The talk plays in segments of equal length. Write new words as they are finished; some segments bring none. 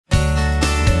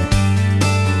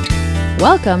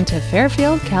Welcome to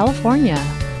Fairfield, California.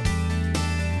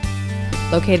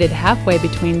 Located halfway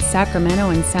between Sacramento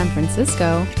and San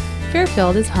Francisco,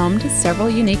 Fairfield is home to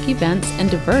several unique events and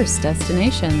diverse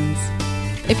destinations.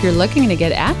 If you're looking to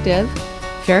get active,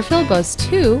 Fairfield boasts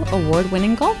 2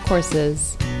 award-winning golf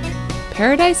courses.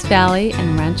 Paradise Valley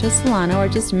and Rancho Solano are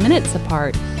just minutes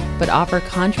apart, but offer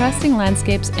contrasting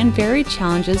landscapes and varied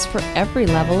challenges for every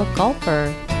level of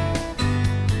golfer.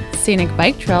 Scenic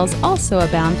bike trails also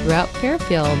abound throughout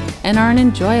Fairfield and are an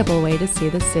enjoyable way to see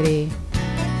the city.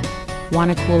 Want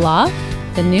to cool off?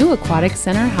 The new Aquatic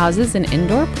Center houses an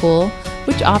indoor pool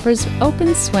which offers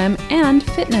open swim and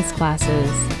fitness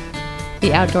classes.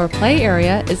 The outdoor play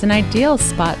area is an ideal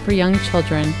spot for young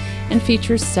children and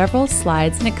features several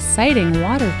slides and exciting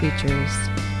water features.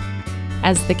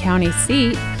 As the county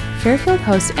seat, Fairfield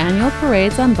hosts annual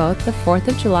parades on both the 4th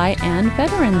of July and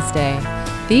Veterans Day.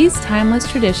 These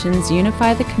timeless traditions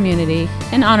unify the community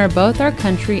and honor both our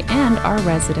country and our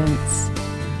residents.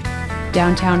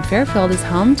 Downtown Fairfield is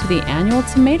home to the annual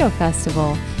Tomato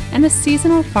Festival and a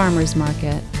seasonal farmers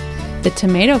market. The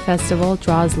Tomato Festival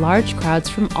draws large crowds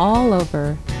from all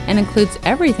over and includes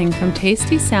everything from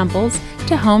tasty samples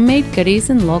to homemade goodies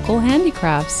and local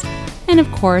handicrafts, and of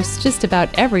course, just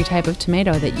about every type of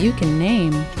tomato that you can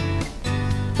name.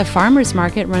 The farmers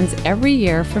market runs every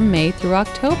year from May through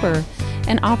October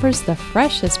and offers the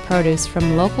freshest produce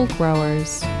from local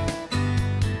growers.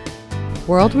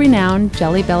 World-renowned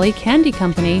Jelly Belly Candy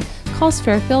Company calls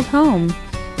Fairfield home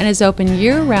and is open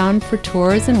year-round for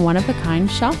tours and one-of-a-kind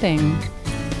shopping.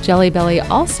 Jelly Belly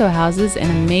also houses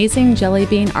an amazing jelly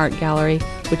bean art gallery,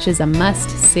 which is a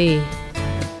must-see.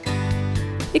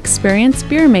 Experience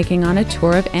beer making on a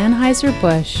tour of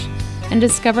Anheuser-Busch and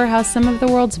discover how some of the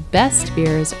world's best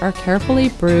beers are carefully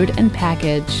brewed and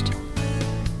packaged.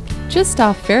 Just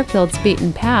off Fairfield's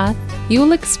beaten path, you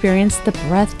will experience the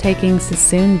breathtaking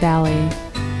Suisun Valley.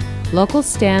 Local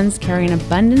stands carry an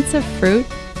abundance of fruit,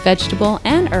 vegetable,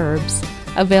 and herbs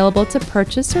available to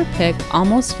purchase or pick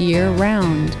almost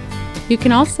year-round. You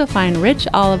can also find rich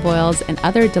olive oils and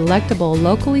other delectable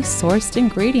locally sourced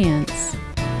ingredients.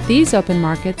 These open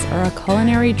markets are a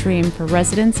culinary dream for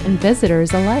residents and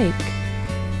visitors alike.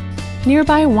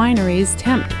 Nearby wineries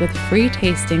tempt with free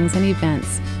tastings and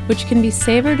events, which can be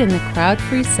savored in the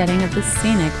crowd-free setting of the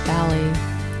scenic valley.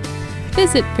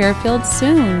 Visit Fairfield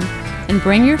soon and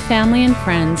bring your family and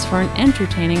friends for an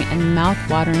entertaining and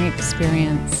mouth-watering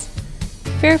experience.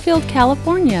 Fairfield,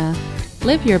 California.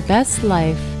 Live your best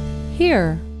life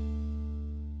here.